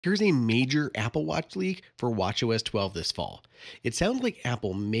Here's a major Apple Watch leak for watchOS 12 this fall. It sounds like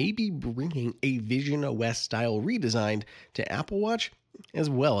Apple may be bringing a Vision OS style redesign to Apple Watch as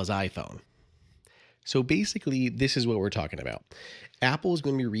well as iPhone. So basically, this is what we're talking about. Apple is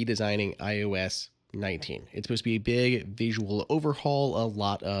going to be redesigning iOS 19. It's supposed to be a big visual overhaul, a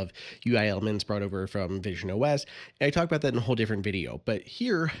lot of UI elements brought over from Vision OS. And I talked about that in a whole different video, but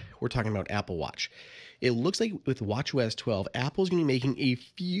here we're talking about Apple Watch. It looks like with watchOS 12, Apple's going to be making a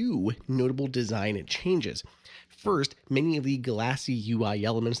few notable design changes. First, many of the glassy UI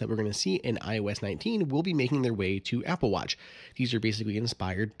elements that we're going to see in iOS 19 will be making their way to Apple Watch. These are basically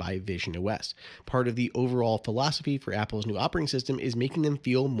inspired by Vision OS. Part of the overall philosophy for Apple's new operating system is making them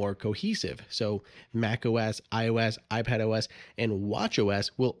feel more cohesive. So macOS, iOS, iPadOS, and watchOS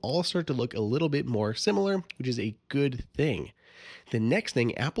will all start to look a little bit more similar, which is a good thing. The next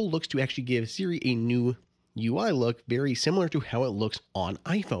thing, Apple looks to actually give Siri a new UI look very similar to how it looks on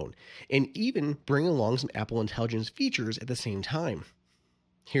iPhone, and even bring along some Apple Intelligence features at the same time.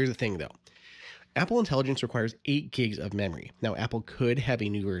 Here's the thing though. Apple Intelligence requires 8 gigs of memory. Now, Apple could have a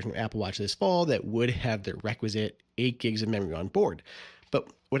new version of Apple Watch this fall that would have the requisite 8 gigs of memory on board.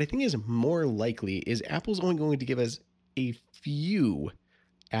 But what I think is more likely is Apple's only going to give us a few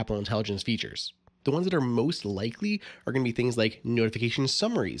Apple Intelligence features. The ones that are most likely are going to be things like notification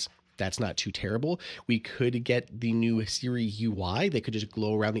summaries. That's not too terrible. We could get the new Siri UI that could just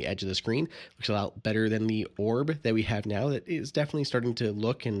glow around the edge of the screen. Looks a lot better than the orb that we have now that is definitely starting to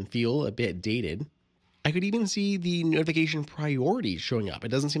look and feel a bit dated. I could even see the notification priorities showing up. It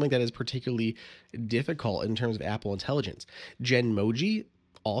doesn't seem like that is particularly difficult in terms of Apple Intelligence. Genmoji,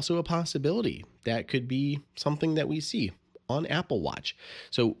 also a possibility. That could be something that we see on Apple Watch.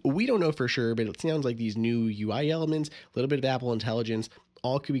 So we don't know for sure, but it sounds like these new UI elements, a little bit of Apple Intelligence,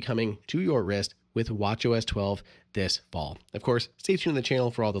 all could be coming to your wrist with watchOS 12 this fall. Of course, stay tuned to the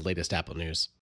channel for all the latest Apple news.